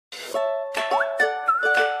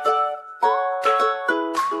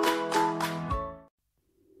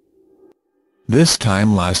This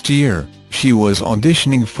time last year, she was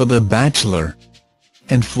auditioning for The Bachelor.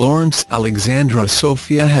 And Florence Alexandra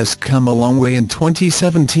Sophia has come a long way in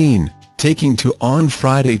 2017, taking to on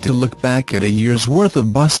Friday to look back at a year's worth of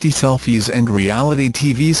busty selfies and reality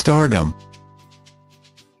TV stardom.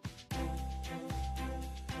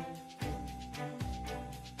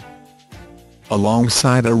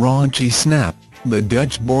 Alongside a raunchy snap, the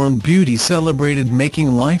Dutch-born beauty celebrated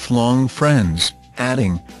making lifelong friends,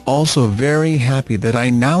 adding, "Also very happy that I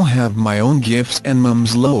now have my own gifts and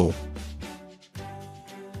mum's low."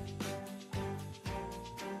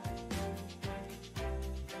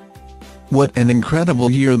 What an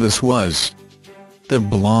incredible year this was. The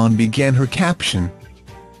blonde began her caption.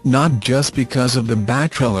 "Not just because of The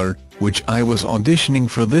Bachelor, which I was auditioning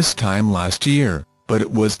for this time last year, but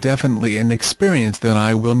it was definitely an experience that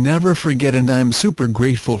I will never forget and I'm super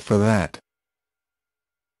grateful for that."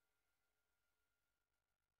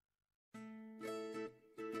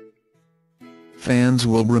 Fans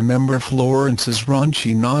will remember Florence's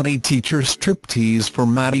raunchy naughty teacher striptease for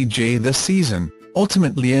Matty J this season,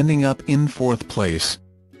 ultimately ending up in 4th place.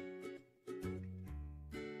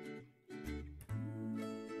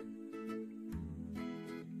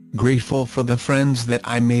 "Grateful for the friends that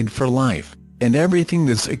I made for life, and everything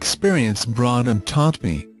this experience brought and taught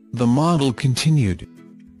me," the model continued.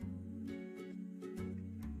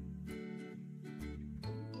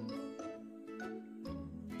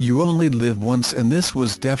 "You only live once and this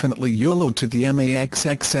was definitely YOLO to the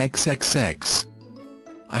MAXXXXX.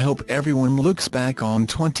 I hope everyone looks back on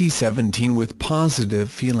 2017 with positive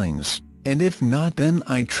feelings, and if not then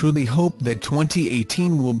I truly hope that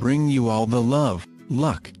 2018 will bring you all the love,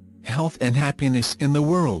 luck, health and happiness in the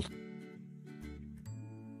world."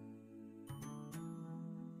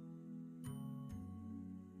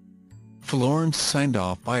 Florence signed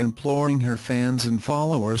off by imploring her fans and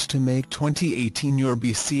followers to make 2018 your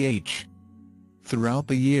BCH. Throughout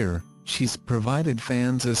the year, she's provided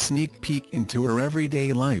fans a sneak peek into her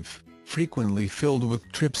everyday life, frequently filled with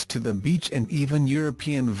trips to the beach and even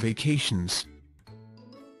European vacations.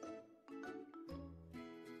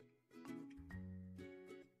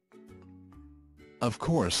 Of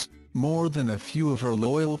course, more than a few of her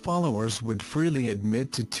loyal followers would freely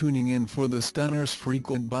admit to tuning in for the stunner's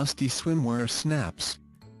frequent busty swimwear snaps.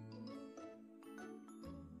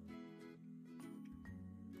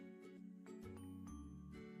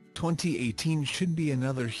 "2018 should be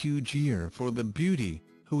another huge year for the beauty,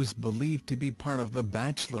 who is believed to be part of the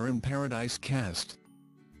Bachelor in Paradise cast."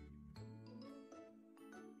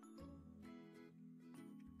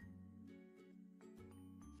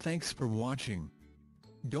 Thanks for watching.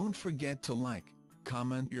 Don't forget to like,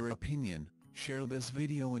 comment your opinion, share this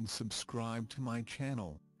video and subscribe to my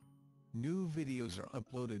channel. New videos are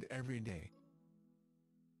uploaded every day.